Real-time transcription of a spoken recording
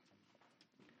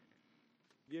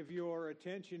Give your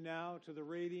attention now to the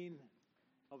reading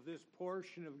of this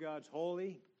portion of God's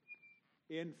holy,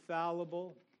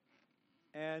 infallible,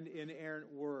 and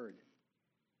inerrant word.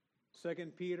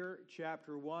 2 Peter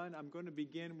chapter 1, I'm going to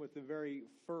begin with the very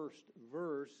first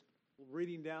verse,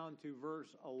 reading down to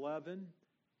verse 11.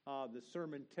 The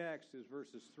sermon text is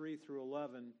verses 3 through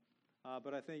 11,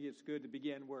 but I think it's good to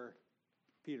begin where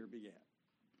Peter began.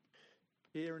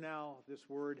 Hear now this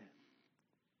word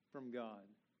from God.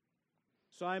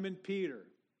 Simon Peter,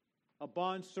 a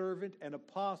bondservant and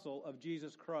apostle of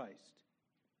Jesus Christ,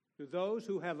 to those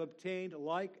who have obtained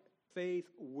like faith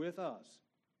with us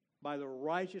by the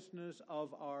righteousness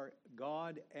of our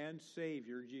God and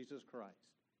Savior, Jesus Christ.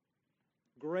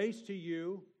 Grace to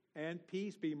you and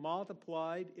peace be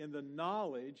multiplied in the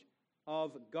knowledge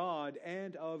of God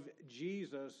and of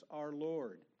Jesus our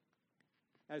Lord,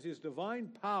 as His divine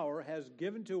power has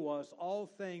given to us all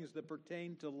things that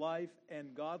pertain to life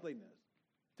and godliness,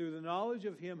 through the knowledge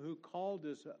of Him who called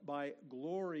us by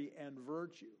glory and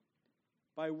virtue,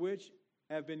 by which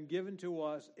have been given to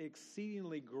us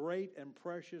exceedingly great and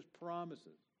precious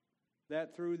promises,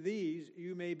 that through these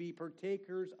you may be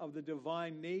partakers of the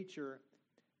divine nature,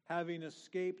 having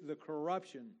escaped the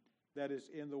corruption that is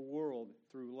in the world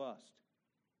through lust.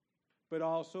 But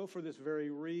also for this very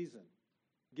reason,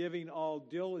 giving all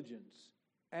diligence,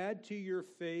 add to your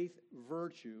faith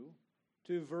virtue,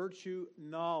 to virtue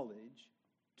knowledge,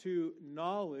 to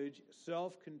knowledge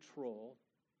self-control,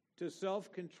 to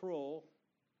self-control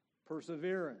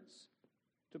perseverance,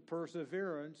 to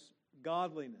perseverance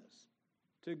godliness,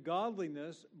 to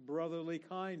godliness brotherly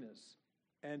kindness,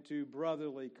 and to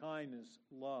brotherly kindness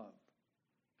love.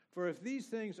 For if these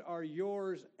things are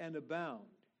yours and abound,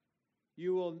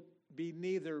 you will be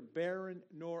neither barren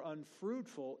nor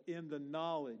unfruitful in the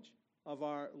knowledge of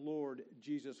our Lord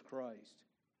Jesus Christ.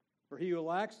 For he who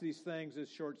lacks these things is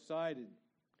short-sighted,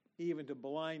 even to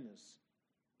blindness,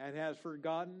 and has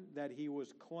forgotten that he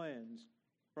was cleansed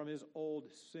from his old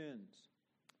sins.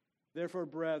 Therefore,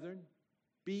 brethren,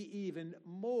 be even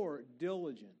more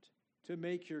diligent to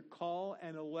make your call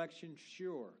and election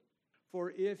sure. For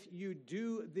if you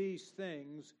do these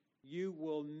things, you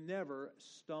will never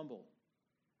stumble.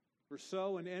 For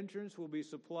so an entrance will be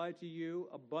supplied to you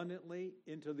abundantly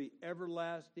into the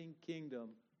everlasting kingdom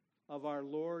of our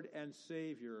Lord and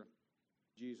Savior,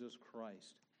 Jesus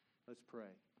Christ. Let's pray.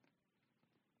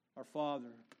 Our Father,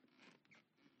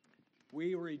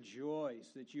 we rejoice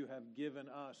that you have given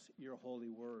us your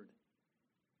holy word.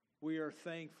 We are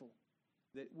thankful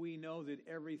that we know that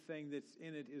everything that's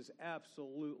in it is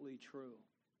absolutely true.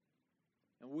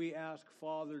 And we ask,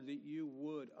 Father, that you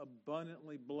would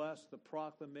abundantly bless the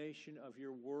proclamation of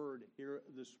your word here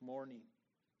this morning.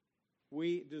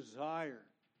 We desire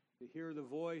to hear the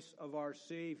voice of our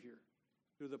Savior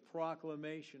through the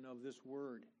proclamation of this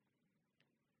word.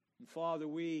 And Father,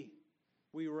 we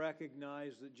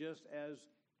recognize that just as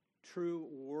true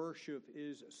worship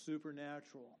is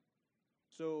supernatural,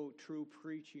 so true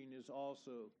preaching is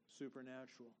also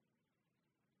supernatural.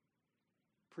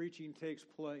 Preaching takes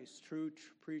place, true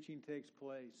preaching takes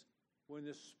place when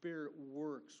the Spirit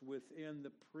works within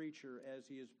the preacher as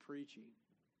he is preaching.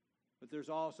 But there's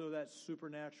also that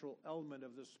supernatural element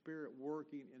of the Spirit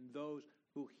working in those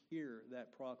who hear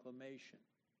that proclamation.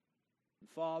 And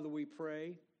Father, we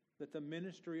pray that the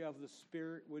ministry of the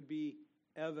Spirit would be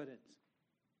evident.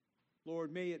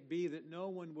 Lord, may it be that no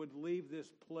one would leave this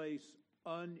place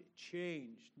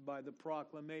unchanged by the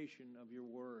proclamation of your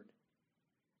word.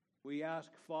 We ask,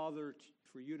 Father,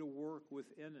 for you to work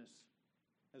within us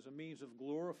as a means of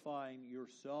glorifying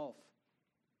yourself.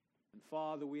 And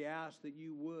Father, we ask that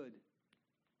you would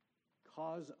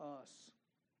cause us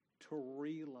to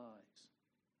realize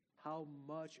how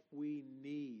much we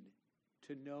need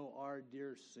to know our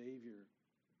dear Savior,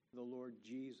 the Lord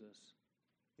Jesus,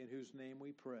 in whose name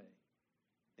we pray.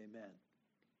 Amen.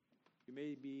 You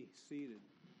may be seated.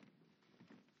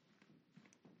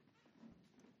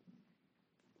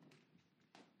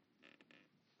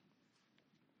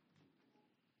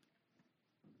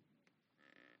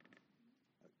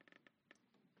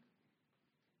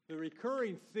 The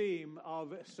recurring theme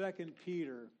of 2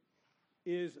 Peter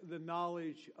is the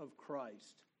knowledge of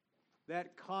Christ.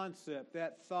 That concept,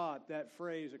 that thought, that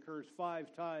phrase occurs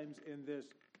 5 times in this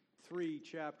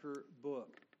 3-chapter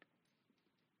book.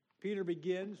 Peter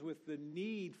begins with the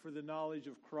need for the knowledge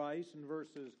of Christ in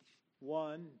verses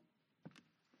 1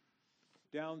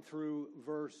 down through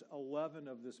verse 11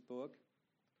 of this book.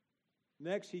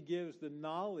 Next, he gives the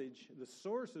knowledge, the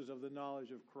sources of the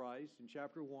knowledge of Christ in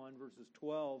chapter 1, verses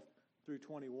 12 through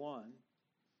 21.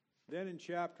 Then in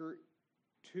chapter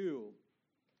 2,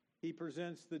 he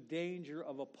presents the danger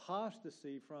of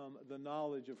apostasy from the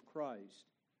knowledge of Christ.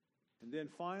 And then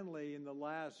finally, in the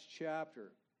last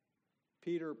chapter,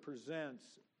 Peter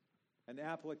presents an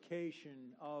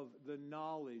application of the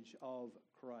knowledge of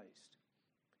Christ.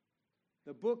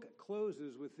 The book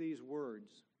closes with these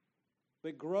words,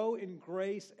 "But grow in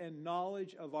grace and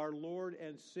knowledge of our Lord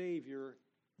and Savior,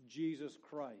 Jesus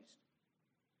Christ."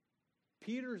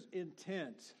 Peter's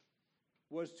intent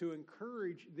was to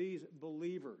encourage these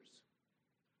believers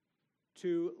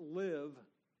to live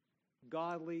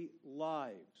godly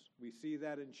lives. We see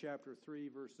that in chapter 3,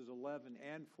 verses 11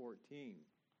 and 14.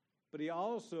 But he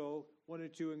also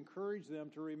wanted to encourage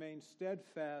them to remain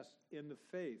steadfast in the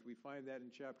faith. We find that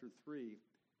in chapter 3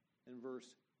 and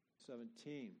verse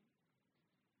 17.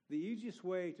 The easiest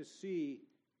way to see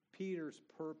Peter's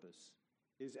purpose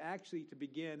is actually to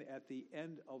begin at the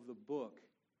end of the book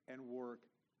and work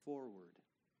forward.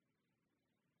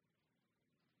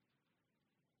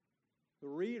 The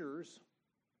readers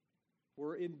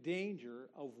were in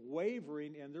danger of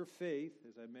wavering in their faith,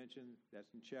 as I mentioned,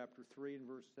 that's in chapter 3 and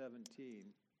verse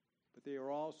 17. But they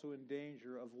are also in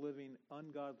danger of living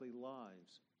ungodly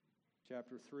lives,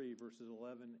 chapter 3, verses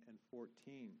 11 and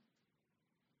 14.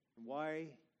 And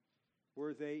why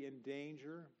were they in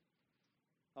danger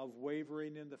of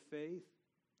wavering in the faith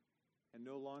and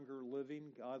no longer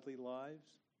living godly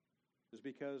lives? It was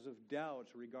because of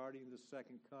doubts regarding the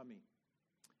second coming.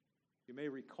 You may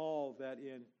recall that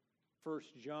in 1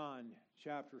 John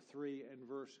chapter 3 and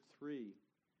verse 3,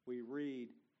 we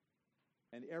read,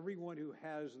 "And everyone who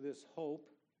has this hope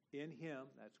in him,"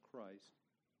 that's Christ,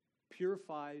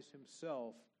 "purifies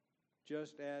himself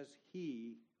just as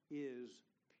he is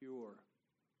pure."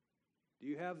 Do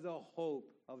you have the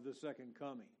hope of the second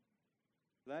coming?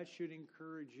 That should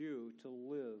encourage you to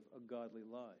live a godly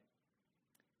life.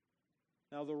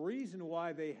 Now, the reason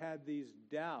why they had these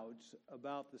doubts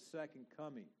about the second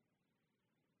coming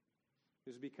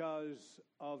is because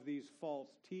of these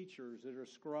false teachers that are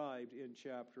described in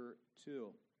chapter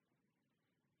 2.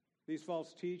 These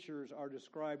false teachers are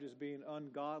described as being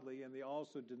ungodly, and they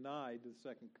also denied the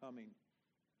second coming.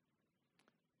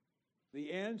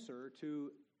 The answer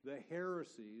to the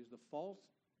heresies, the false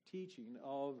teaching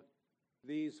of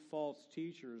these false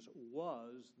teachers,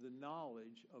 was the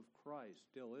knowledge of Christ.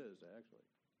 Still is, actually.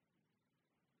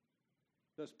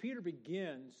 Thus, Peter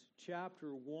begins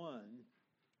chapter 1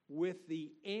 with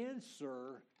the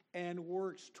answer and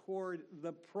works toward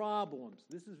the problems.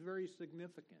 This is very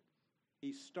significant.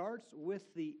 He starts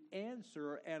with the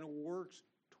answer and works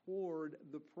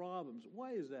toward the problems.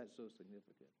 Why is that so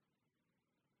significant?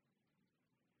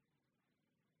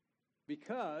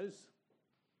 Because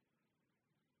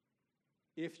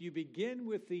if you begin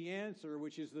with the answer,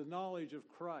 which is the knowledge of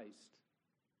Christ,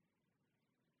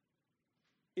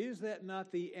 is that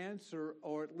not the answer,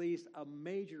 or at least a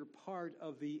major part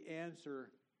of the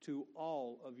answer to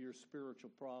all of your spiritual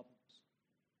problems?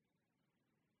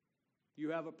 You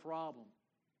have a problem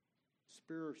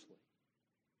spiritually.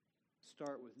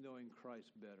 Start with knowing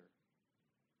Christ better.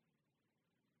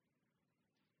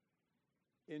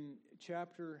 In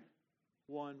chapter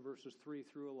 1, verses 3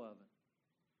 through 11,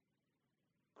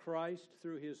 Christ,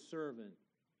 through his servant,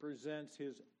 presents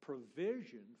his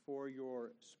provision for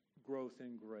your growth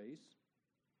in grace.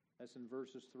 That's in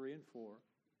verses 3 and 4.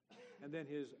 And then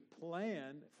his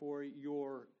plan for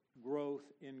your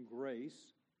growth in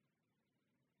grace,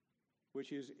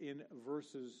 which is in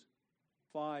verses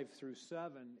 5 through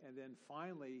 7. And then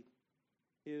finally,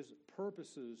 his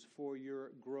purposes for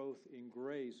your growth in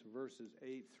grace, verses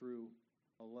 8 through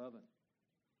 11.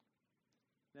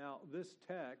 Now, this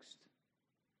text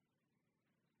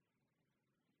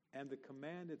and the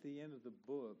command at the end of the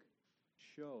book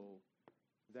show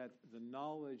that the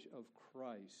knowledge of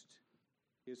Christ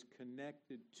is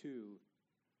connected to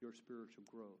your spiritual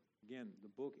growth. Again, the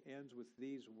book ends with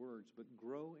these words, "But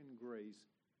grow in grace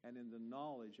and in the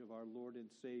knowledge of our Lord and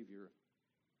Savior,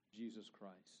 Jesus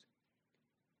Christ."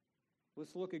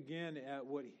 Let's look again at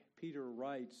what Peter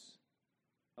writes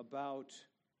about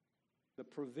the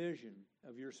provision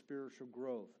of your spiritual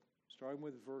growth, starting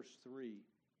with verse 3.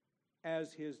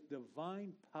 "As his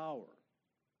divine power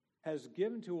has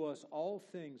given to us all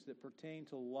things that pertain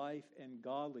to life and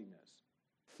godliness,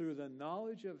 through the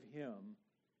knowledge of him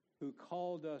who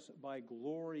called us by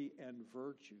glory and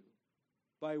virtue,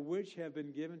 by which have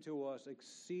been given to us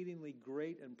exceedingly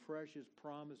great and precious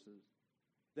promises,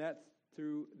 that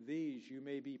through these you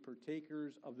may be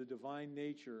partakers of the divine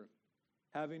nature,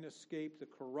 having escaped the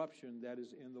corruption that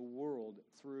is in the world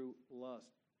through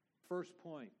lust." First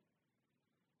point,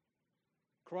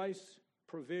 Christ's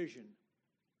provision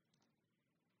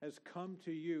has come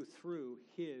to you through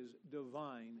his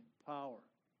divine power.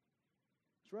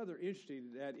 It's rather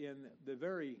interesting that in the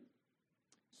very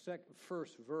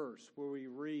first verse where we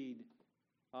read,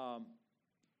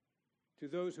 to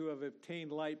those who have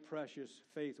obtained light, precious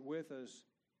faith with us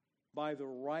by the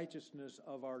righteousness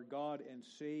of our God and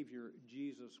Savior,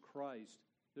 Jesus Christ,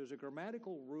 there's a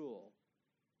grammatical rule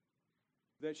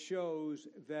that shows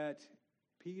that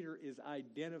Peter is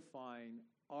identifying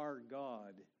our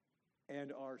God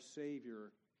and our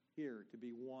Savior here to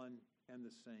be one and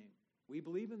the same. We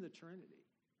believe in the Trinity.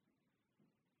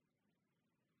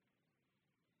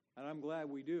 And I'm glad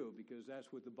we do, because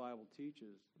that's what the Bible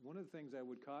teaches. One of the things I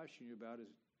would caution you about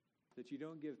is that you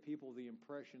don't give people the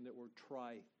impression that we're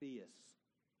tritheists.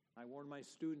 I warn my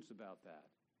students about that.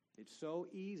 It's so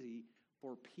easy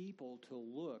for people to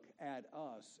look at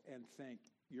us and think,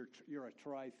 you're a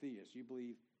tritheist. You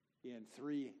believe in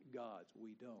three gods.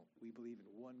 We don't. We believe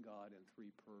in one God and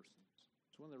three persons.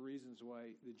 It's one of the reasons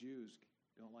why the Jews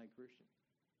don't like Christians.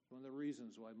 It's one of the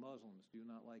reasons why Muslims do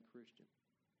not like Christians,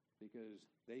 because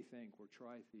they think we're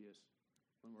tritheists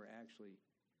when we're actually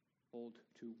hold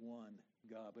to one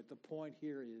God. But the point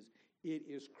here is, it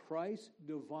is Christ's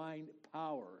divine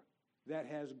power that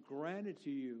has granted to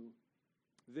you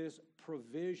this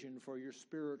provision for your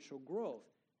spiritual growth.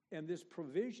 And this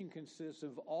provision consists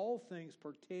of all things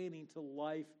pertaining to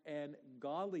life and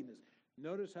godliness.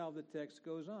 Notice how the text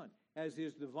goes on. As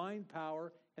his divine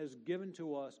power has given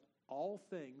to us all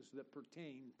things that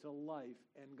pertain to life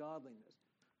and godliness.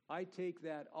 I take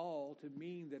that all to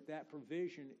mean that that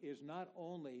provision is not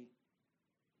only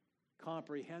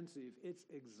comprehensive, it's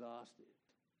exhaustive.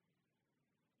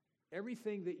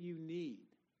 Everything that you need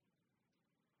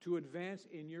to advance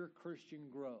in your Christian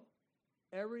growth,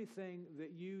 everything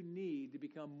that you need to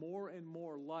become more and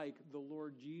more like the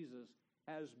Lord Jesus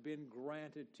has been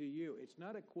granted to you. It's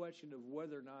not a question of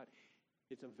whether or not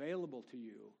it's available to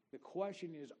you. The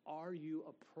question is, are you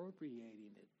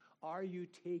appropriating it? Are you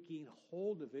taking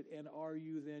hold of it, and are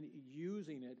you then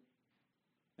using it?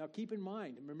 Now keep in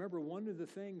mind, remember, one of the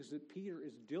things that Peter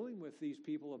is dealing with these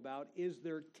people about is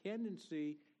their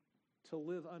tendency to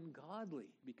live ungodly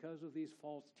because of these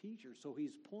false teachers. So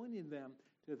he's pointing them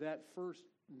to that first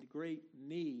great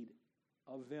need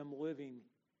of them living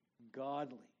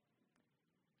godly.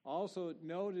 Also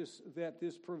notice that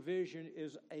this provision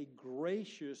is a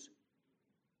gracious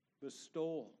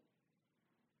bestowal.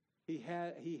 He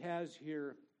has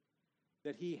here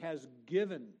that he has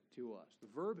given to us. The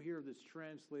verb here that's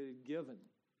translated given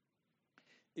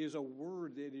is a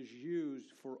word that is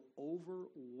used for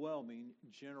overwhelming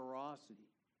generosity.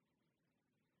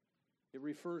 It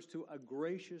refers to a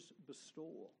gracious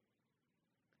bestowal.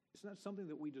 It's not something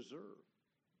that we deserve,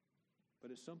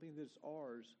 but it's something that's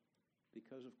ours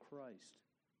because of Christ.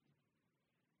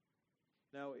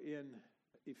 Now, in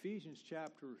Ephesians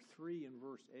chapter 3 and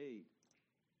verse 8,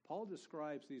 Paul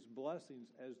describes these blessings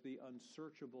as the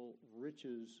unsearchable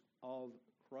riches of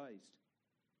Christ.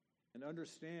 And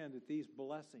understand that these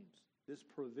blessings, this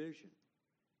provision,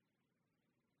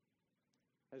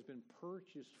 has been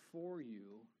purchased for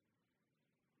you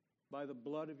by the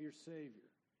blood of your Savior.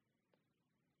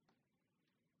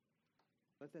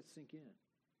 Let that sink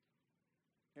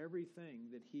in. Everything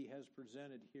that he has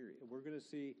presented here. We're going to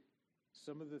see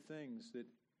some of the things that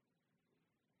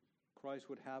Christ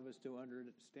would have us to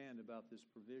understand about this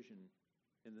provision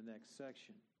in the next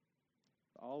section.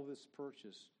 All of this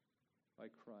purchased by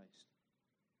Christ.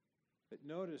 But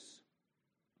notice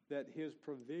that his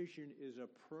provision is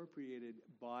appropriated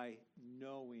by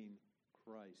knowing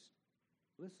Christ.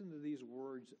 Listen to these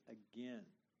words again.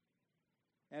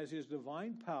 As his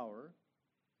divine power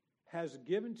has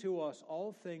given to us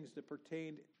all things that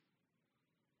pertain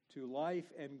to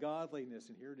life and godliness,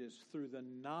 and here it is, through the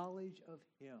knowledge of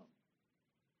him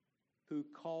who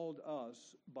called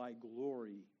us by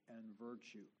glory and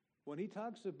virtue. When he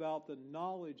talks about the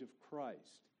knowledge of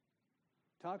Christ,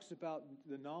 talks about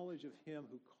the knowledge of him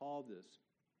who called us,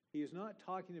 he is not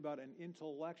talking about an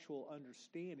intellectual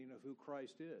understanding of who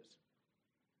Christ is.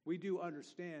 We do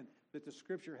understand that the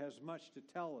Scripture has much to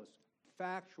tell us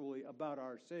factually about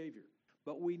our Savior,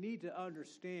 but we need to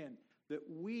understand that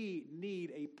we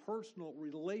need a personal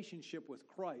relationship with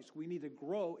Christ. We need to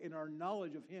grow in our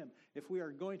knowledge of him if we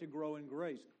are going to grow in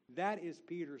grace. That is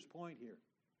Peter's point here.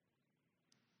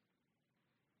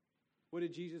 What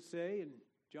did Jesus say in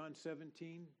John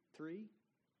 17:3?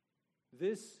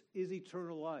 This is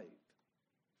eternal life,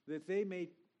 that they may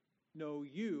know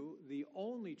you, the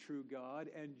only true God,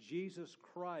 and Jesus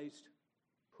Christ,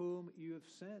 whom you have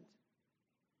sent.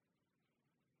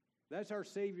 That's our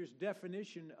Savior's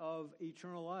definition of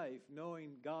eternal life,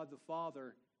 knowing God the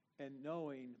Father and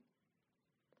knowing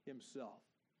himself.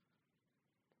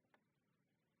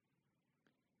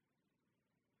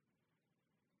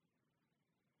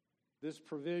 This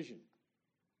provision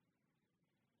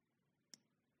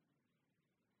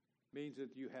means that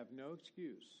you have no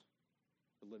excuse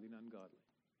for living ungodly.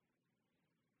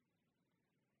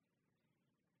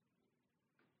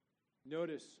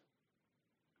 Notice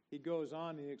he goes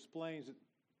on and he explains that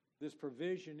this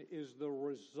provision is the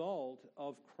result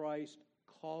of Christ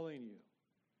calling you.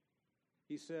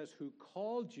 He says, who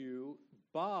called you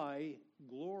by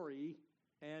glory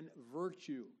and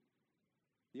virtue.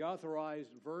 The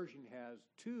Authorized Version has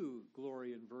to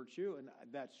glory and virtue, and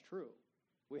that's true.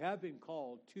 We have been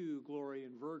called to glory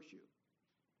and virtue.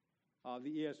 The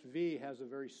ESV has a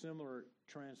very similar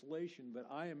translation, but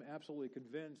I am absolutely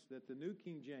convinced that the New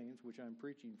King James, which I'm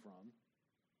preaching from,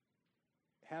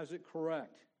 has it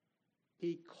correct.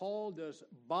 He called us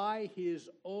by his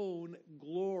own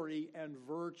glory and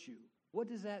virtue. What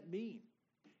does that mean?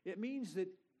 It means that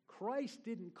Christ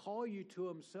didn't call you to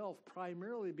himself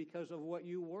primarily because of what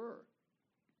you were.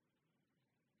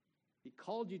 He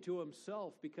called you to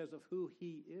himself because of who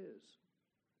he is.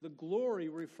 The glory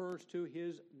refers to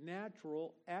his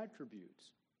natural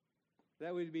attributes.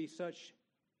 That would be such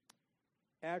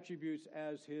attributes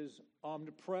as his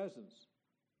omnipresence,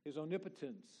 his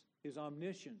omnipotence, his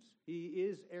omniscience. He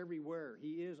is everywhere.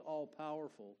 He is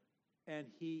all-powerful, and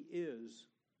he is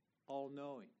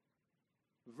all-knowing.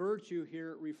 Virtue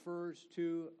here refers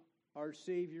to our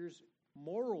Savior's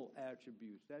moral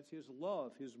attributes. That's his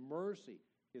love, his mercy,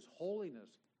 his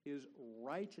holiness, his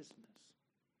righteousness.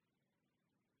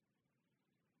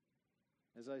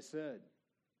 As I said,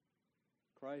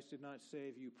 Christ did not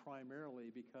save you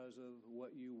primarily because of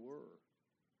what you were,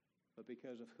 but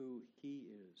because of who he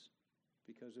is,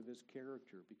 because of his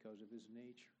character, because of his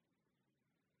nature.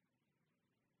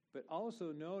 But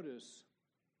also notice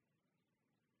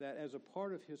that as a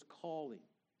part of his calling,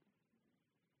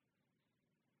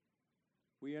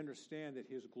 we understand that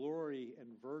his glory and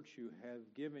virtue have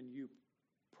given you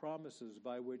promises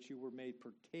by which you were made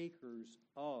partakers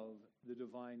of the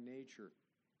divine nature.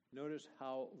 Notice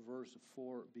how verse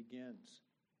 4 begins.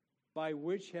 By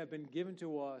which have been given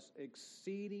to us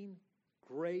exceeding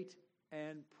great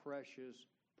and precious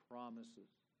promises.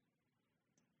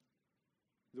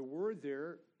 The word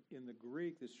there in the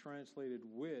Greek that's translated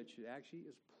which, it actually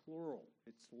is plural.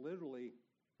 It's literally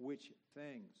which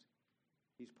things.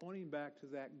 He's pointing back to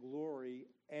that glory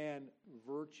and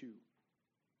virtue.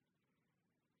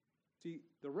 See,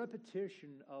 the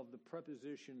repetition of the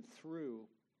preposition through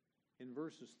in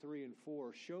verses 3 and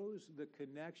 4 shows the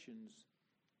connections.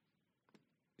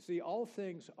 You see, all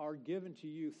things are given to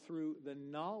you through the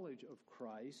knowledge of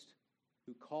Christ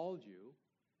who called you.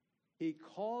 He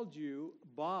called you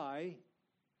by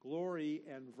glory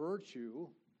and virtue.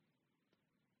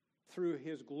 Through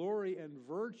his glory and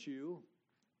virtue,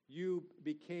 you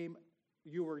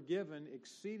were given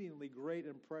exceedingly great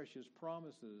and precious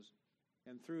promises.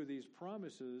 And through these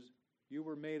promises, you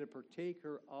were made a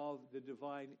partaker of the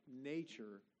divine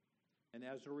nature. And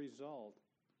as a result,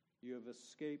 you have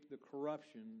escaped the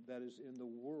corruption that is in the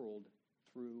world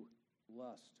through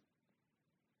lust.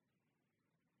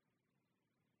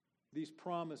 These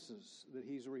promises that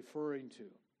he's referring to.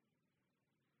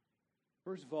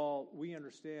 First of all, we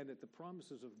understand that the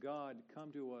promises of God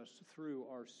come to us through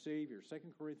our Savior. 2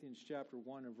 Corinthians chapter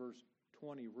 1 and verse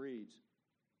 20 reads,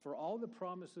 for all the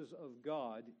promises of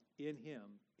God in him,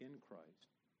 in Christ,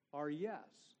 are yes,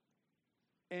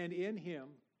 and in him,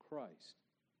 Christ.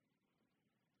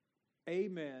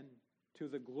 Amen to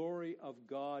the glory of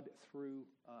God through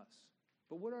us.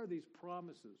 But what are these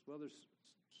promises? Well, there's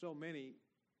so many,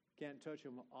 can't touch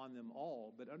on them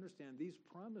all, but understand these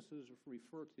promises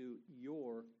refer to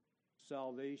your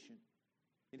salvation.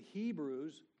 In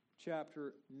Hebrews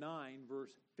chapter 9,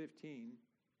 verse 15,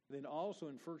 then also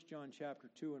in 1 John chapter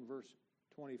 2 and verse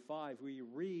 25, we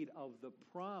read of the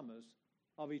promise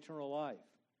of eternal life.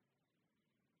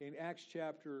 In Acts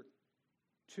chapter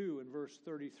 2 and verse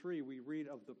 33, we read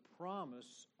of the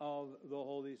promise of the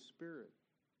Holy Spirit.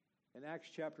 In Acts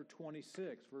chapter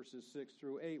 26, verses 6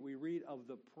 through 8, we read of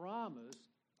the promise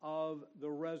of the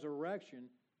resurrection,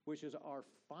 which is our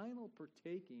final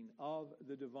partaking of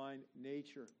the divine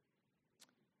nature.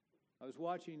 I was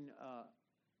watching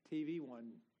TV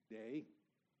one day.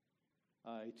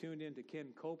 I tuned into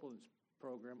Ken Copeland's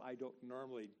program. I don't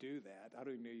normally do that. I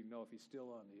don't even know if he's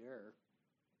still on the air.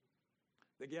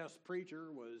 The guest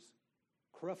preacher was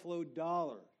Creflo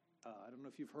Dollar. I don't know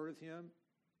if you've heard of him.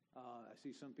 I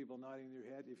see some people nodding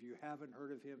their head. If you haven't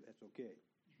heard of him, that's okay.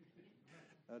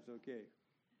 That's okay.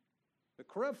 The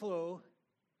Creflo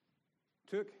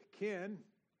took Ken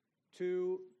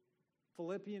to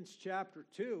Philippians chapter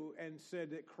 2 and said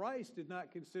that Christ did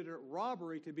not consider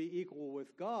robbery to be equal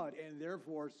with God, and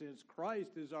therefore, since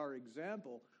Christ is our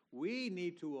example, we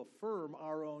need to affirm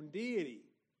our own deity.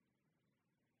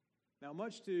 Now,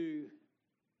 much to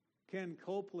Ken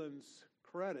Copeland's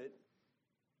credit,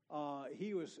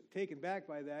 he was taken back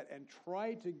by that and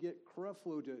tried to get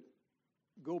Creflo to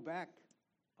go back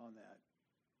on that.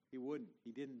 He wouldn't.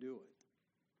 He didn't do it.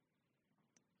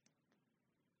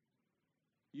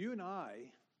 You and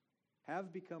I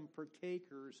have become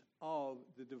partakers of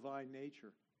the divine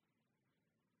nature.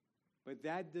 But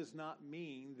that does not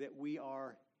mean that we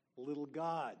are little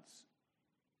gods.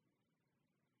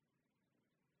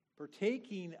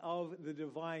 Partaking of the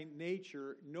divine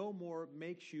nature no more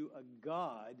makes you a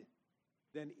god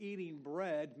than eating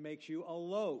bread makes you a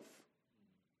loaf.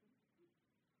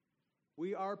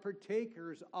 We are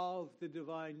partakers of the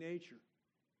divine nature.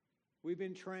 We've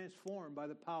been transformed by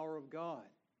the power of God.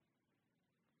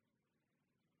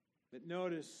 But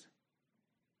notice,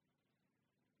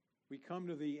 we come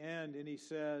to the end and he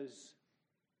says,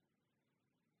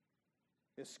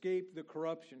 escape the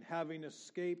corruption, having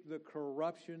escaped the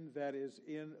corruption that is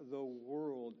in the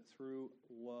world through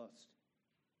lust.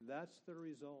 That's the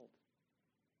result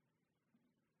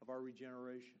of our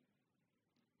regeneration.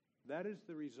 That is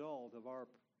the result of our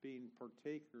being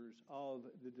partakers of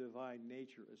the divine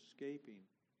nature, escaping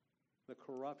the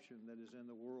corruption that is in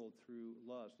the world through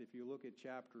lust. If you look at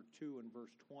chapter 2 and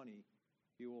verse 20,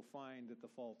 you will find that the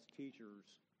false teachers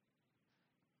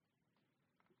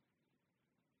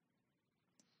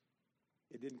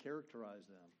it didn't characterize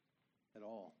them at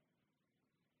all.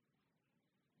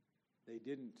 They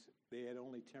didn't. They had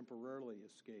only temporarily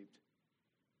escaped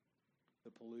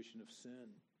the pollution of sin.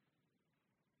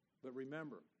 But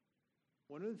remember,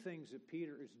 one of the things that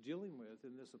Peter is dealing with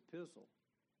in this epistle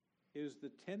is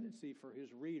the tendency for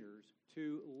his readers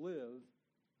to live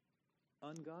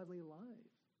ungodly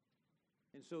lives.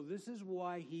 And so this is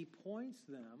why he points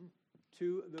them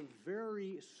to the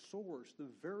very source, the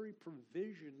very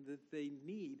provision that they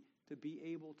need to be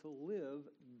able to live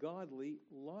godly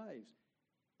lives.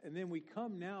 And then we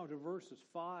come now to verses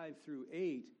 5 through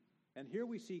 8, and here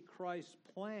we see Christ's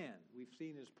plan. We've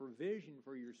seen his provision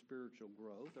for your spiritual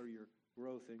growth or your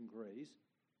growth in grace.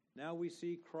 Now we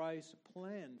see Christ's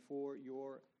plan for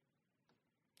your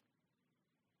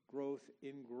growth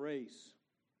in grace.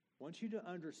 I want you to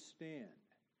understand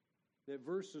that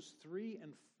verses 3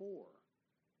 and 4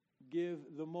 give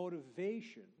the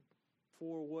motivation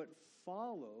for what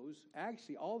follows,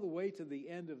 actually all the way to the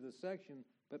end of the section,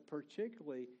 but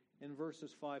particularly in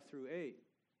verses 5 through 8.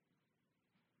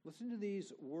 Listen to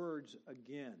these words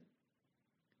again.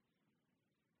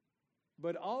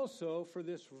 But also for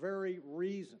this very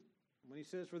reason. When he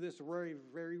says for this very,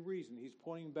 very reason, he's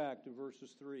pointing back to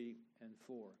verses 3 and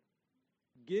 4.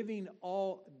 Giving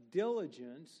all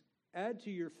diligence, add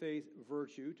to your faith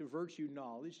virtue, to virtue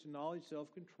knowledge, to knowledge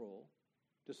self-control,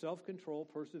 to self-control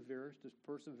perseverance, to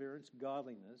perseverance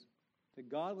godliness, to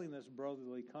godliness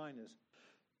brotherly kindness,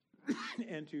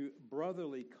 and to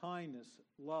brotherly kindness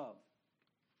love.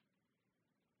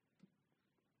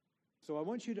 So I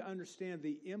want you to understand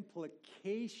the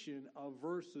implication of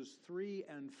verses 3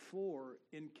 and 4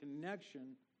 in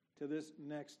connection to this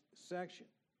next section.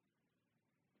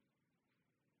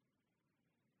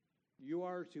 You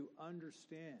are to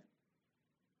understand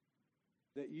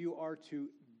that you are to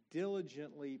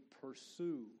diligently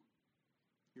pursue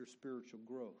your spiritual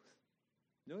growth.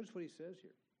 Notice what he says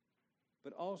here.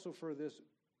 But also for this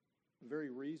very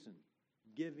reason,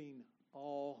 giving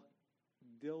all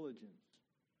diligence.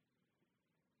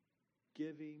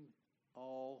 Giving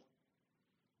all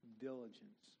diligence.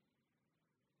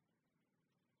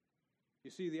 You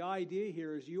see, the idea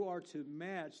here is you are to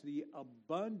match the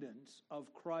abundance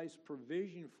of Christ's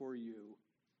provision for you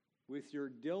with your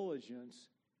diligence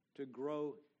to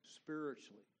grow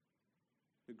spiritually,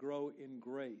 to grow in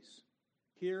grace.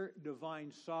 Here,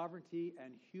 divine sovereignty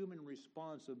and human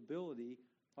responsibility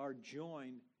are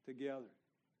joined together.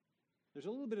 There's a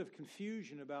little bit of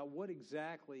confusion about what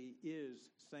exactly is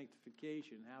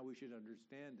sanctification, how we should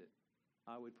understand it.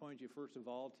 I would point you first of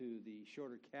all to the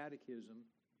shorter catechism.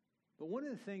 But one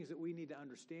of the things that we need to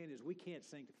understand is we can't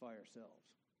sanctify ourselves.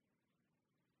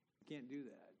 We can't do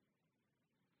that.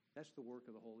 That's the work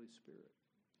of the Holy Spirit.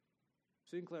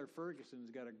 Sinclair Ferguson's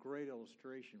got a great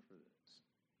illustration for this.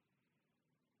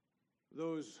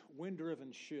 Those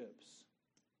wind-driven ships.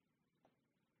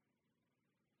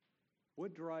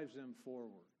 What drives them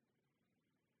forward?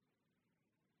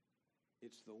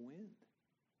 It's the wind.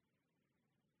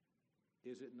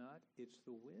 Is it not? It's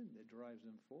the wind that drives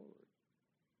them forward.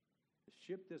 The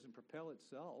ship doesn't propel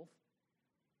itself.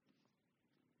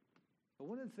 But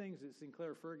one of the things that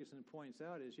Sinclair Ferguson points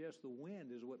out is, yes, the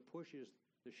wind is what pushes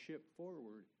the ship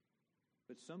forward,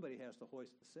 but somebody has to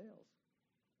hoist the sails.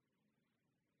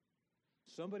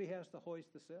 Somebody has to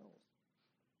hoist the sails.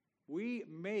 We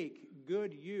make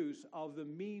good use of the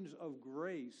means of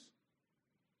grace.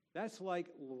 That's like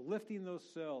lifting those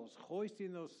sails,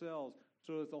 hoisting those sails,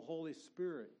 so that the Holy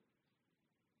Spirit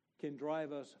can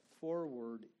drive us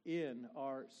forward in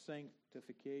our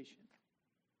sanctification.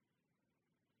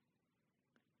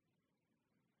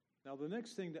 Now, the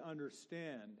next thing to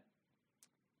understand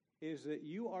is that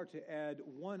you are to add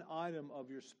one item of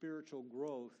your spiritual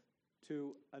growth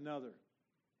to another.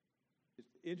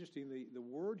 It's interesting, the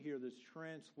word here that's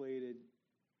translated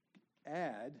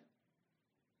add,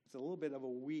 it's a little bit of a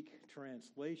weak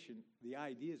translation. The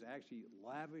idea is actually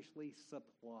lavishly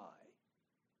supply.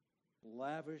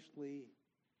 Lavishly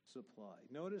supply.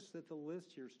 Notice that the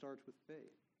list here starts with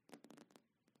faith.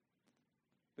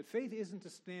 But faith isn't to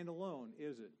stand alone,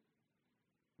 is it?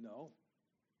 No.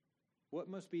 What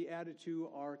must be added to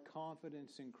our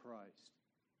confidence in Christ?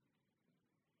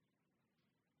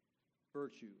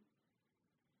 Virtue.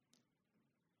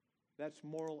 That's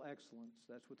moral excellence.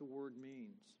 That's what the word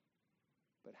means.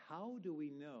 But how do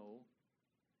we know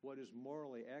what is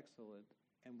morally excellent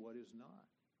and what is not?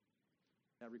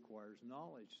 That requires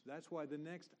knowledge. That's why the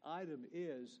next item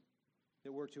is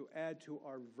that we're to add to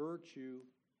our virtue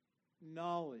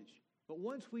knowledge. But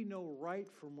once we know right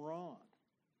from wrong,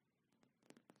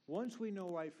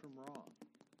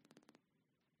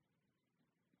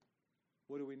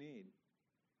 what do we need?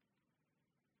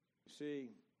 You see,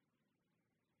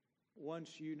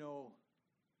 once you know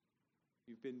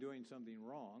you've been doing something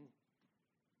wrong,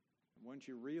 once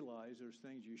you realize there's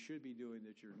things you should be doing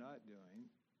that you're not doing,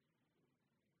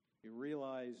 you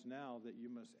realize now that you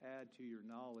must add to your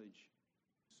knowledge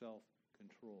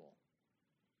self-control.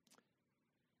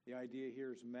 The idea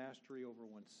here is mastery over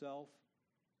oneself,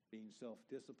 being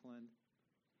self-disciplined.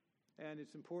 And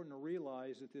it's important to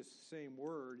realize that this same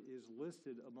word is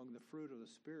listed among the fruit of the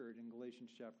Spirit in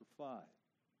Galatians chapter 5.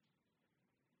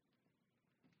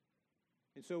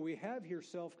 And so we have here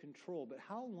self-control, but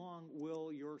how long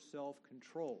will your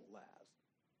self-control last?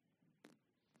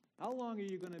 How long are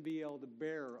you going to be able to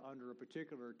bear under a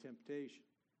particular temptation?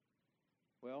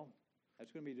 Well,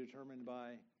 that's going to be determined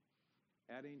by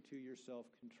adding to your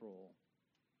self-control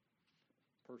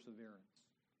perseverance.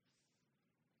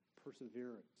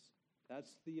 Perseverance.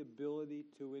 That's the ability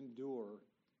to endure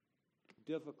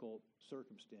difficult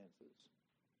circumstances.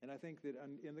 And I think that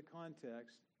in the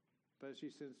context, especially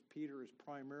since Peter is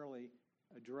primarily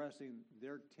addressing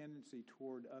their tendency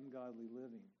toward ungodly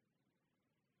living,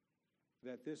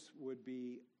 that this would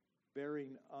be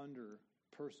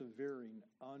persevering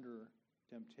under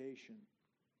temptation.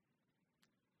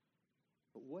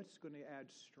 But what's going to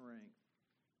add strength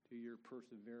to your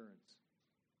perseverance?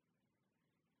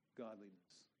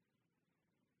 Godliness.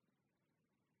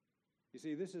 You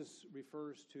see, this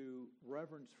refers to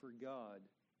reverence for God,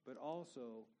 but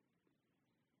also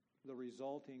the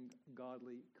resulting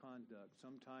godly conduct.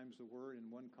 Sometimes the word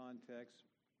in one context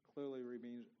clearly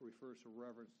refers to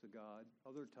reverence to God.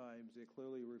 Other times it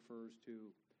clearly refers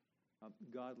to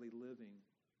godly living.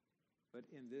 But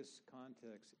in this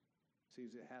context, it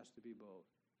seems it has to be both.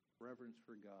 Reverence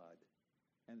for God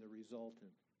and the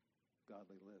resultant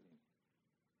godly living.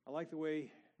 I like the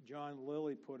way John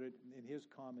Lilly put it in his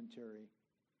commentary.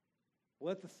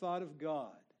 Let the thought of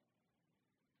God,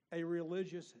 a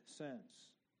religious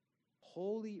sense,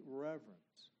 holy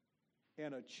reverence,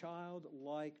 and a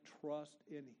childlike trust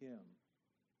in Him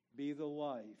be the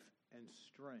life and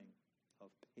strength of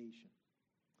patience.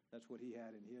 That's what he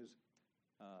had in his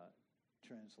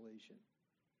translation.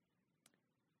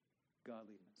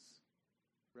 Godliness,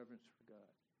 reverence for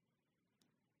God.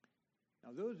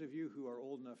 Now, those of you who are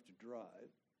old enough to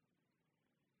drive,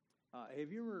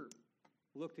 have you ever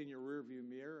looked in your rearview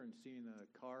mirror and seen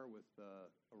a car with a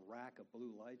rack of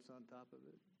blue lights on top of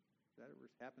it? Has that ever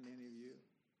happened to any of you?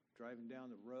 Driving down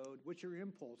the road? What's your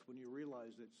impulse when you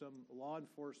realize that some law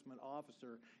enforcement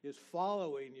officer is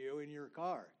following you in your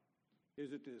car?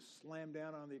 Is it to slam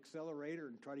down on the accelerator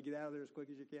and try to get out of there as quick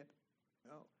as you can?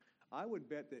 No. I would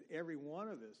bet that every one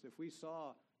of us, if we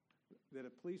saw that a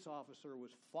police officer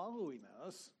was following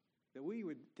us, that we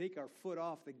would take our foot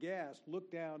off the gas,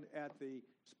 look down at the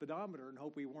speedometer, and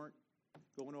hope we weren't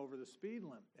going over the speed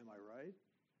limit. Am I right?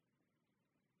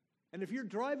 And if you're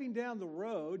driving down the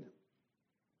road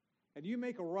and you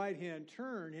make a right-hand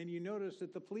turn and you notice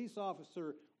that the police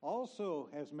officer also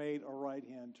has made a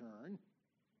right-hand turn,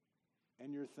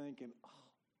 and you're thinking, oh,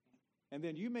 and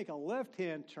then you make a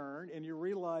left-hand turn and you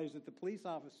realize that the police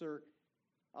officer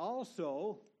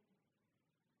also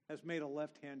has made a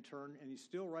left-hand turn and he's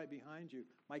still right behind you.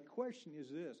 My question is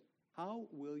this: how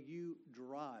will you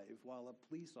drive while a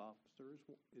police officer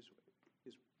is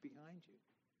behind you?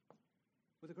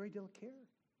 With a great deal of care.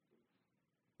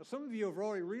 Now, some of you have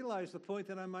already realized the point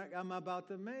that I'm about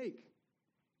to make.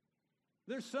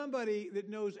 There's somebody that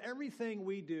knows everything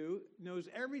we do, knows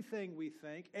everything we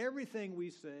think, everything we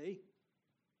say.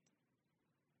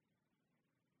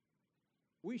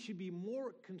 We should be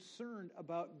more concerned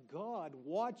about God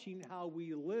watching how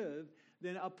we live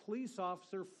than a police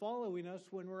officer following us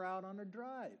when we're out on a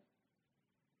drive.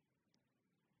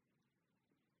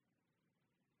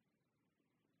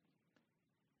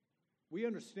 We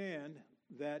understand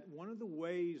that one of the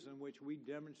ways in which we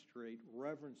demonstrate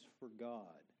reverence for God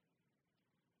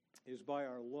is by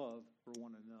our love for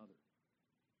one another.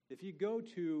 If you go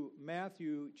to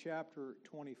Matthew chapter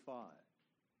 25,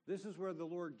 this is where the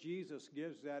Lord Jesus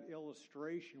gives that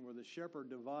illustration where the shepherd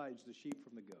divides the sheep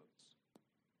from the goats.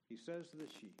 He says to the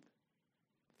sheep,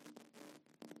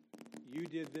 "You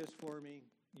did this for me,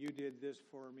 you did this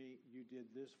for me, you did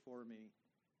this for me."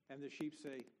 And the sheep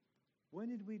say, "When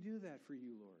did we do that for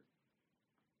you, Lord?"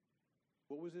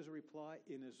 What was his reply?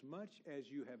 "Inasmuch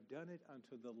as you have done it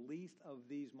unto the least of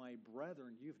these my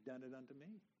brethren, you've done it unto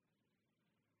me."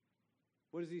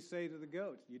 What does he say to the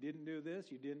goats? "You didn't do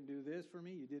this, you didn't do this for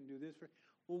me, you didn't do this for me."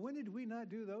 Well, when did we not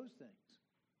do those things?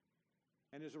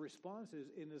 And his response is,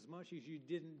 "Inasmuch as you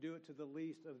didn't do it to the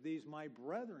least of these my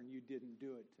brethren, you didn't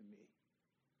do it to me."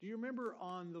 Do you remember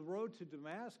on the road to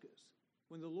Damascus,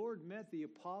 when the Lord met the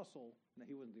apostle, no,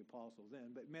 he wasn't the apostle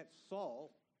then, but met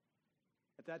Saul,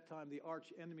 at that time the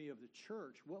arch enemy of the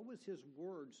church, what was his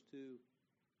words to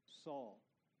Saul?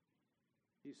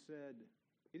 He said,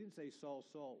 he didn't say, "Saul,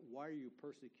 Saul, why are you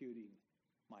persecuting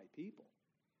my people?"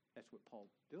 That's what Paul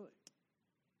was doing.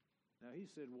 Now he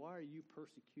said, "Why are you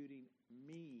persecuting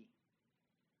me?"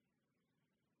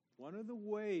 One of the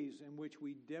ways in which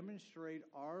we demonstrate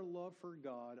our love for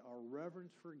God, our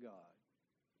reverence for God,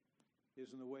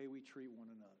 is in the way we treat one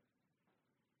another.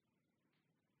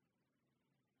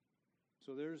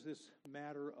 So there's this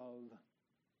matter of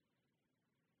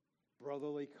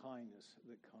brotherly kindness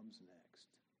that comes next.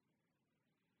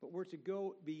 But we're to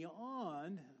go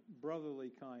beyond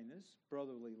brotherly kindness,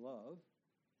 brotherly love,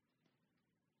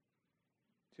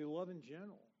 to love in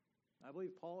general. I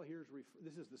believe Paul here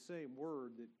this is the same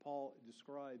word that Paul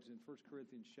describes in 1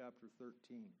 Corinthians chapter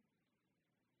 13.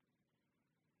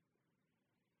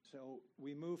 So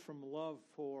we move from love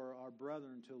for our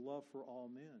brethren to love for all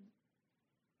men.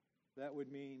 That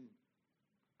would mean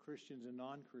Christians and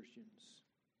non-Christians.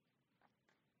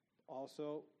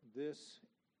 Also, this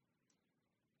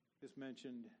is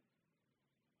mentioned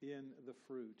in the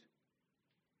fruit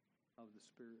of the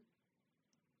Spirit.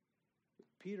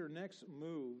 Peter next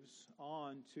moves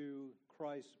on to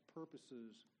Christ's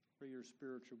purposes for your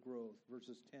spiritual growth,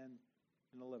 verses 10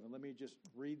 and 11. Let me just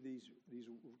read these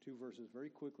two verses very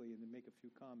quickly and then make a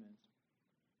few comments.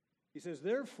 He says,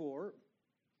 "Therefore,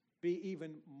 be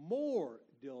even more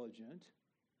diligent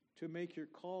to make your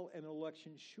call and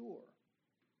election sure.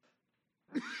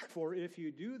 For if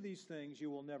you do these things, you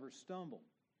will never stumble.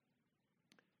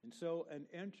 And so an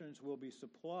entrance will be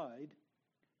supplied,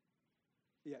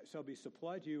 shall be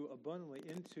supplied to you abundantly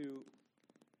into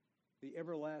the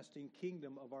everlasting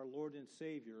kingdom of our Lord and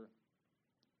Savior,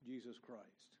 Jesus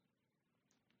Christ."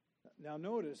 Now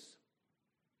notice,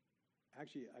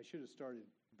 actually I should have started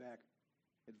back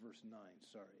at verse 9,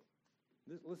 sorry.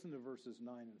 Listen to verses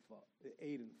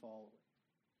 8 and following.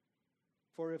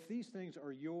 "For if these things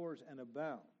are yours and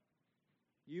abound,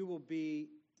 you will be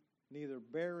neither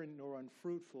barren nor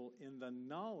unfruitful in the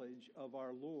knowledge of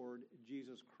our Lord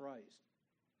Jesus Christ."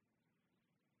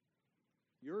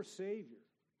 Your Savior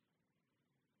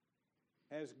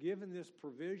has given this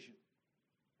provision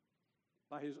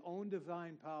by his own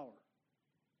divine power.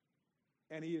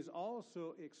 And he has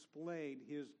also explained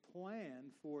his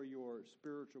plan for your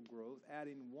spiritual growth,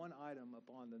 adding one item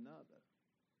upon another.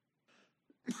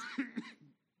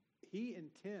 He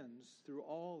intends through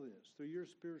all this, through your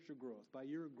spiritual growth, by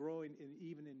your growing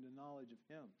even in the knowledge of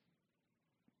him,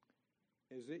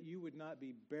 is that you would not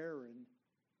be barren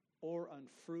or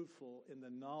unfruitful in the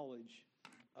knowledge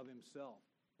of himself.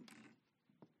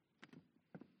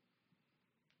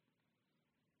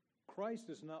 Christ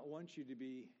does not want you to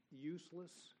be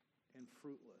useless and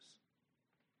fruitless.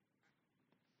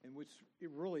 And what's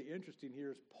really interesting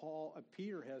here is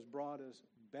Peter has brought us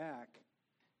back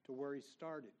to where he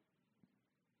started.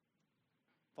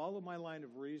 Follow my line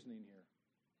of reasoning here.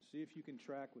 See if you can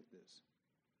track with this.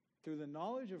 Through the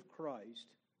knowledge of Christ,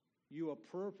 you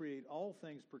appropriate all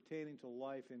things pertaining to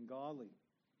life and godliness.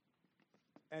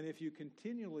 And if you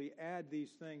continually add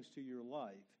these things to your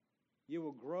life, you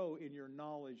will grow in your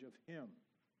knowledge of Him.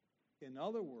 In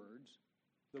other words,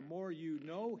 the more you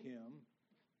know Him,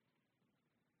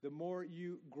 the more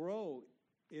you grow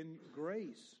in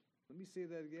grace. Let me say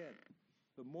that again.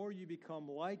 The more you become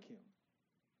like Him,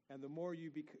 and the more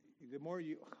you,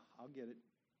 I'll get it.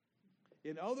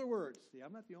 In other words, see,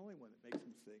 I'm not the only one that makes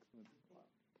mistakes.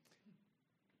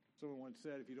 Someone once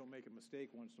said, if you don't make a mistake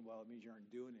once in a while, it means you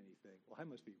aren't doing anything. Well, I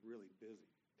must be really busy.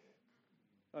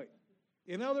 All right.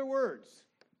 In other words,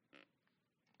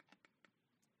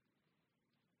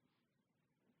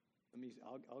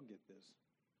 I'll get this.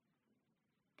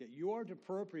 Okay, you are to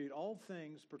appropriate all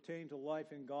things pertaining to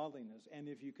life and godliness, and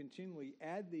if you continually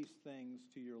add these things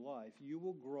to your life, you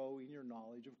will grow in your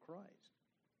knowledge of Christ.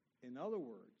 In other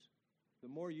words, the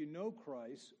more you know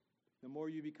Christ, the more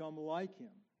you become like Him.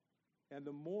 And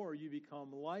the more you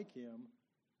become like Him,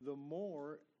 the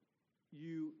more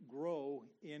you grow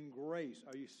in grace.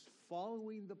 Are you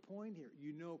following the point here?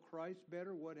 You know Christ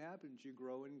better, what happens? You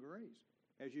grow in grace.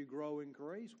 As you grow in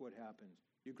grace, what happens?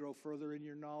 You grow further in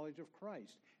your knowledge of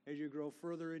Christ. As you grow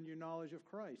further in your knowledge of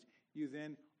Christ, you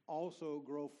then also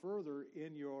grow further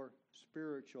in your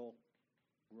spiritual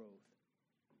growth.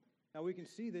 Now we can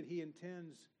see that He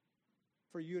intends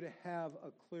for you to have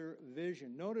a clear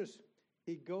vision. Notice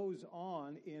he goes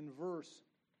on in verse,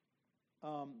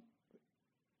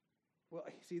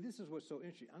 see, this is what's so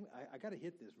interesting. I got to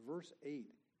hit this. Verse 8.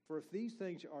 For if these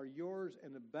things are yours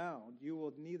and abound, you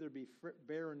will neither be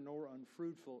barren nor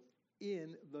unfruitful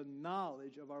in the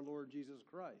knowledge of our Lord Jesus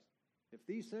Christ. If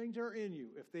these things are in you,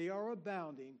 if they are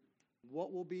abounding,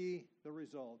 what will be the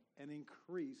result? An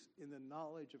increase in the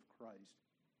knowledge of Christ.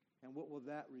 And what will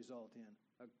that result in?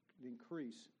 An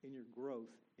increase in your growth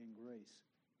in grace.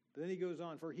 But then he goes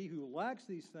on, for he who lacks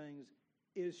these things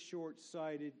is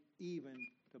short-sighted even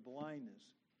to blindness,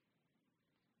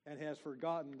 and has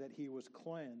forgotten that he was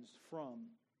cleansed from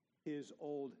his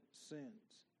old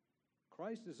sins.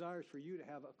 Christ desires for you to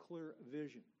have a clear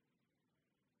vision.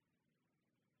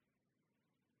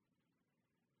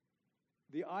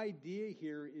 The idea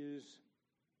here is,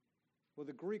 well,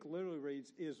 the Greek literally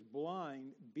reads, is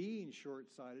blind, being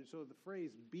short-sighted. So the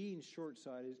phrase being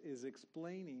short-sighted is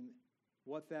explaining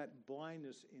what that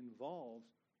blindness involves.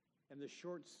 And the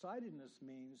short-sightedness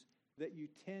means that you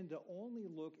tend to only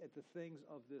look at the things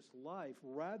of this life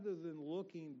rather than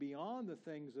looking beyond the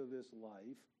things of this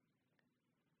life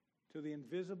to the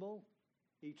invisible,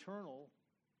 eternal,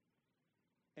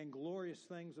 and glorious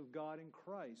things of God in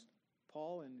Christ.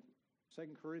 Paul in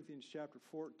 2 Corinthians chapter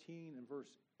 14 and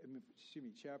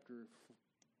chapter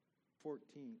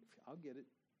 14. I'll get it.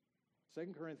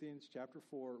 2 Corinthians chapter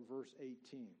 4, verse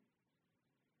 18.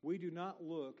 We do not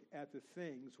look at the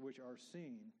things which are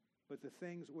seen, but the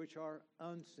things which are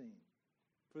unseen.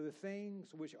 For the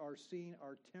things which are seen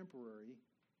are temporary,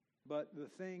 but the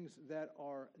things that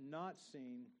are not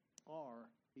seen are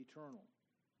eternal.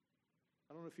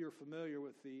 I don't know if you're familiar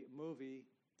with the movie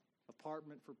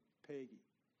Apartment for Peggy.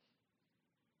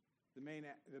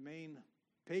 The main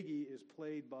Peggy is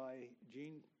played by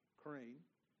Jean Crane.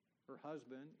 Her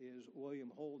husband is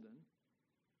William Holden,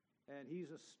 and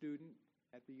he's a student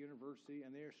at the university,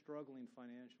 and they are struggling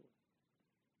financially.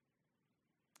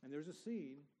 And there's a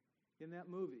scene in that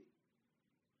movie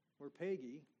where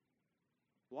Peggy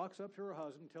walks up to her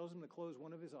husband, tells him to close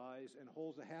one of his eyes, and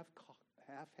holds a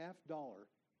half dollar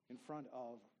in front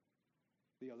of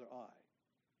the other eye.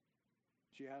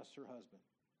 She asks her husband,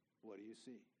 "What do you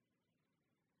see?"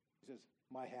 He says,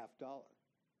 "My $50."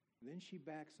 And then she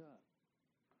backs up.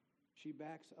 She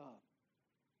backs up.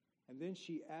 And then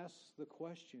she asks the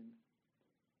question,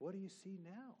 "What do you see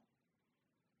now?"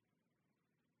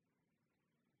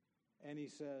 And he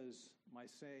says, "My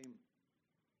same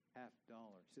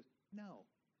 $50." She says, "No."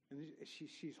 And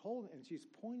she's holding, and she's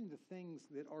pointing to things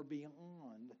that are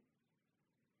beyond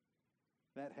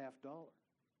that $50.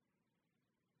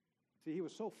 See, he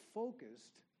was so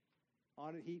focused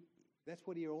on it, that's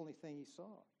what the only thing he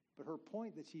saw. But her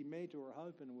point that she made to her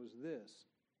husband was this: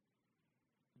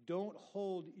 don't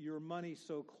hold your money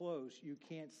so close you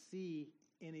can't see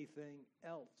anything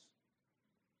else.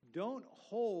 Don't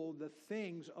hold the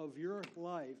things of your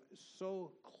life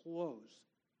so close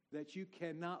that you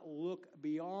cannot look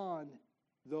beyond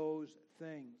those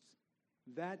things.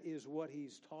 That is what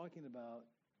he's talking about.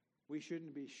 We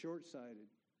shouldn't be short-sighted.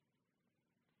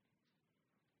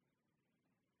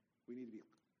 We need to be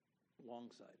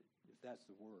long-sighted, if that's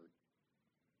the word.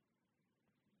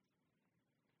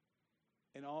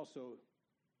 And also,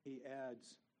 he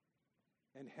adds,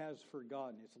 and has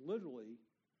forgotten. It's literally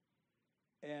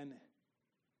an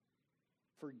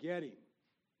forgetting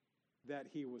that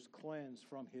he was cleansed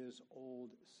from his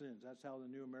old sins. That's how the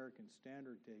New American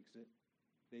Standard takes it.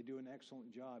 They do an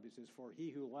excellent job. It says, for he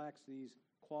who lacks these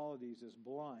qualities is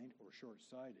blind or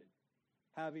short-sighted,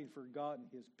 having forgotten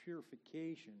his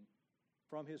purification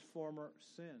from his former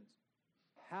sins.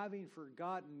 Having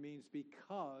forgotten means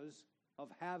because of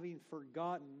having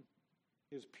forgotten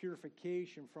his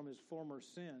purification from his former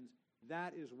sins,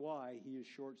 that is why he is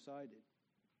short-sighted.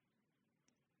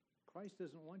 Christ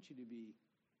doesn't want you to be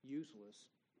useless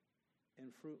and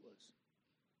fruitless.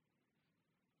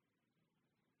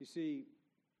 You see,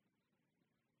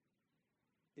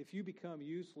 if you become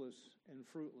useless and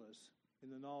fruitless in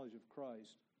the knowledge of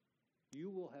Christ, you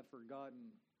will have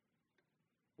forgotten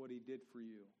what he did for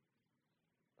you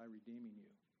by redeeming you.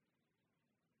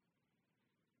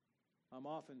 I'm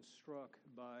often struck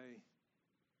by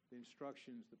the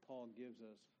instructions that Paul gives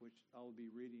us, which I'll be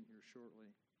reading here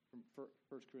shortly from 1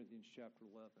 Corinthians chapter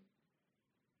 11.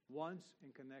 Once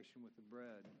in connection with the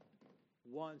bread,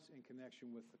 once in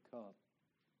connection with the cup.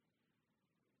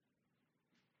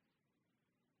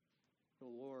 The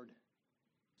Lord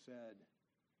said,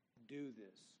 do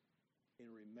this in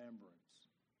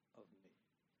remembrance of me.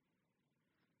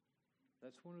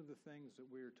 That's one of the things that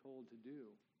we are told to do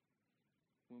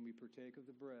when we partake of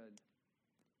the bread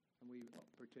and we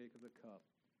partake of the cup,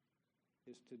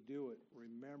 is to do it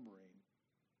remembering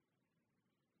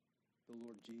the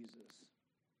Lord Jesus.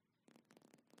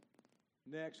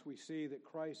 Next, we see that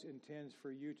Christ intends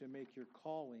for you to make your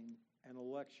calling and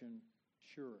election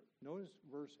sure. Notice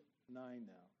verse 9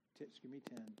 now. 10.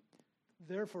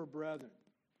 Therefore, brethren,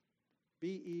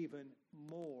 be even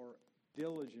more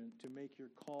diligent to make your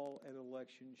call and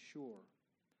election sure.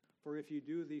 For if you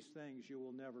do these things, you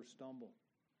will never stumble.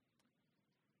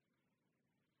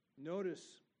 Notice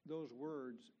those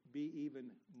words, be even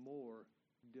more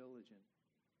diligent.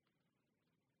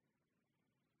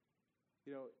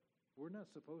 You know, we're not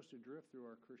supposed to drift through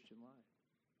our Christian life.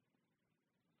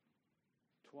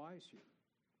 Twice here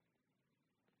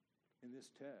in this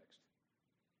text,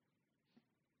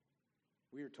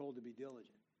 we are told to be diligent.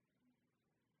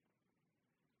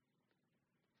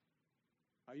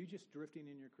 Are you just drifting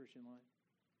in your Christian life?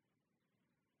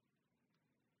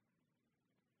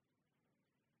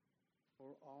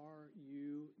 Or are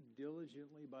you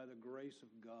diligently, by the grace of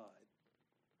God,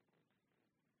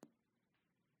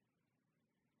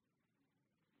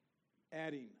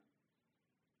 adding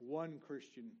one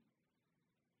Christian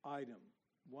item,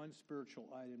 one spiritual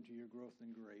item to your growth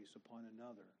in grace upon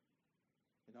another?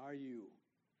 And are you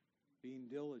being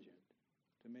diligent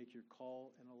to make your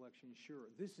call and election sure?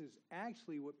 This is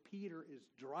actually what Peter is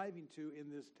driving to in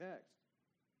this text.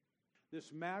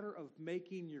 This matter of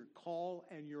making your call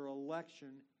and your election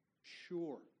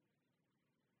sure.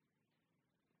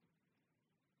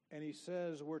 And he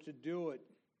says we're to do it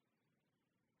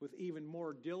with even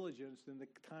more diligence than the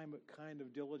kind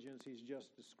of diligence he's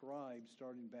just described,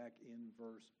 starting back in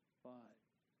verse 5.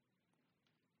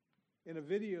 In a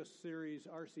video series,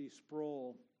 R.C.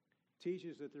 Sproul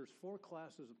teaches that there's 4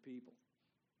 classes of people.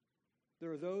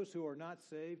 There are those who are not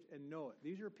saved and know it.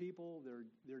 These are people,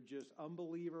 they're just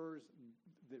unbelievers.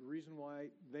 The reason why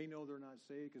they know they're not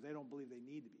saved because they don't believe they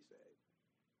need to be saved.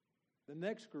 The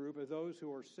next group are those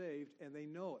who are saved and they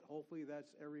know it. Hopefully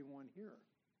that's everyone here.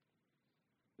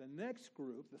 The next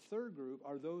group, the third group,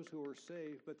 are those who are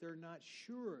saved, but they're not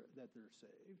sure that they're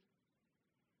saved.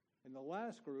 And the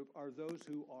last group are those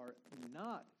who are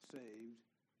not saved,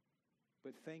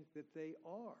 but think that they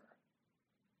are.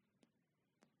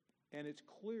 And it's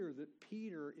clear that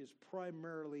Peter is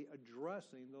primarily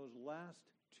addressing those last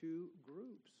 2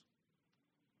 groups.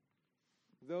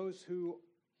 Those who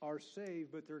are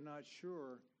saved, but they're not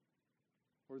sure,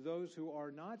 or those who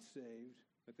are not saved,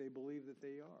 but they believe that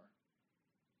they are.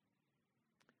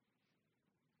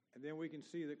 And then we can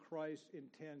see that Christ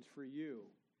intends for you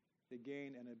to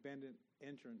gain an abundant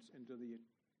entrance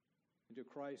into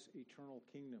Christ's eternal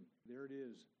kingdom. There it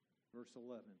is, verse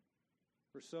 11.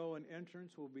 For so an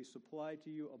entrance will be supplied to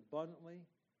you abundantly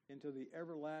into the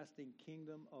everlasting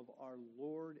kingdom of our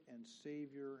Lord and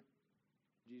Savior,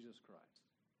 Jesus Christ.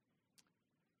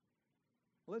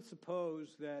 Let's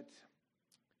suppose that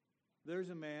there's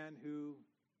a man who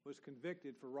was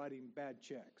convicted for writing bad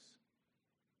checks.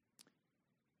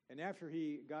 And after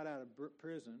he got out of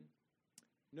prison,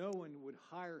 no one would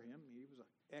hire him. He was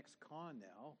an ex-con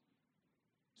now.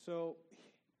 So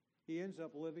he ends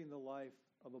up living the life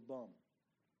of a bum.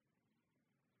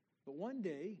 But one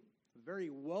day, a very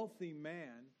wealthy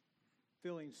man,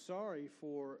 feeling sorry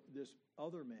for this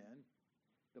other man,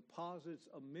 deposits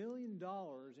 $1 million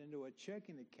into a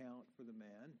checking account for the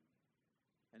man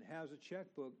and has a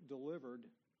checkbook delivered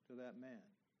to that man.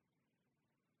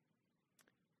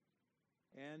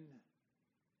 And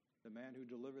the man who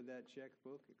delivered that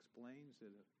checkbook explains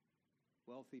that a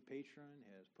wealthy patron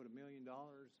has put $1 million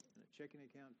in a checking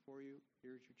account for you.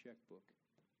 Here's your checkbook.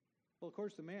 Well, of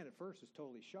course, the man at first is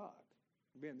totally shocked.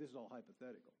 Again, this is all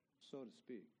hypothetical, so to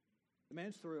speak. The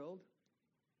man's thrilled,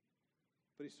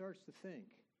 but he starts to think,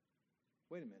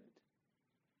 wait a minute.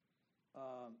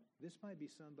 This might be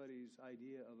somebody's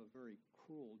idea of a very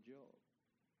cruel joke.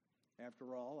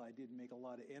 After all, I did make a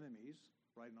lot of enemies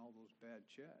writing all those bad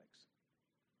checks.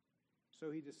 So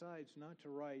he decides not to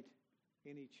write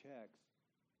any checks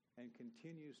and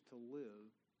continues to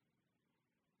live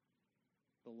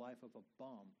the life of a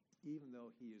bum, even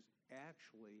though he is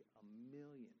actually a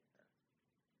millionaire.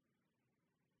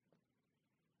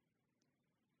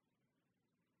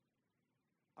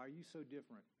 Are you so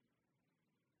different?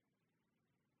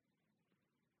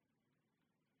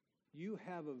 You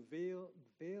have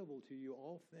available to you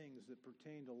all things that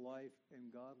pertain to life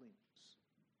and godliness.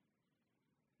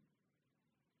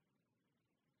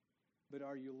 But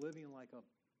are you living like a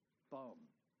bum?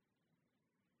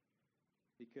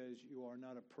 Because you are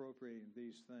not appropriating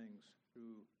these things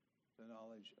through the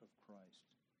knowledge of Christ,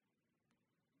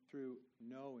 through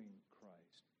knowing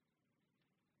Christ.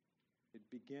 It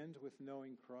begins with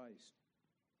knowing Christ.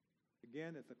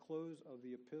 Again, at the close of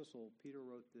the epistle, Peter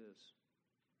wrote this: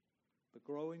 "But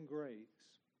grow in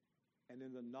grace and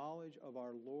in the knowledge of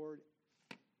our Lord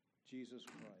Jesus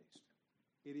Christ."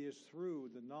 It is through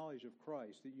the knowledge of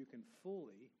Christ that you can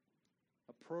fully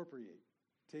appropriate,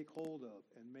 take hold of,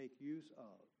 and make use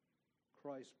of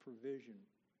Christ's provision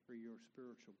for your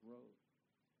spiritual growth.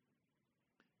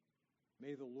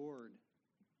 May the Lord,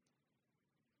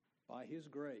 by His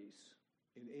grace,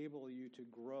 enable you to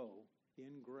grow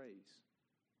in grace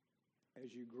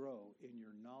as you grow in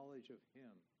your knowledge of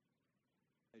Him,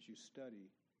 as you study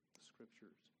the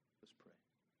Scriptures. Let's pray.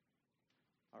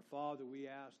 Our Father, we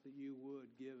ask that you would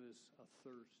give us a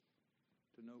thirst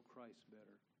to know Christ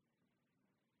better.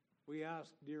 We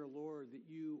ask, dear Lord, that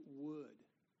you would,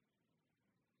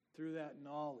 through that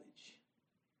knowledge,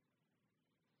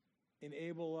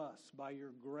 enable us by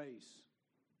your grace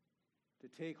to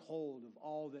take hold of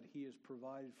all that He has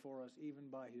provided for us, even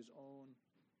by His own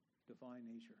divine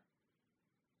nature.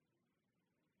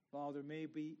 Father, may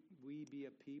we be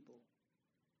a people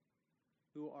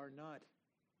who are not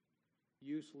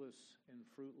useless and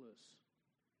fruitless.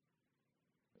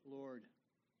 But Lord,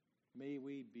 may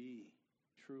we be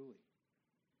truly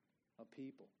a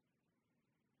people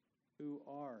who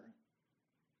are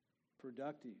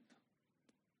productive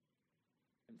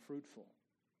and fruitful.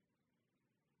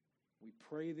 We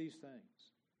pray these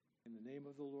things in the name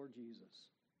of the Lord Jesus.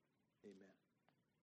 Amen.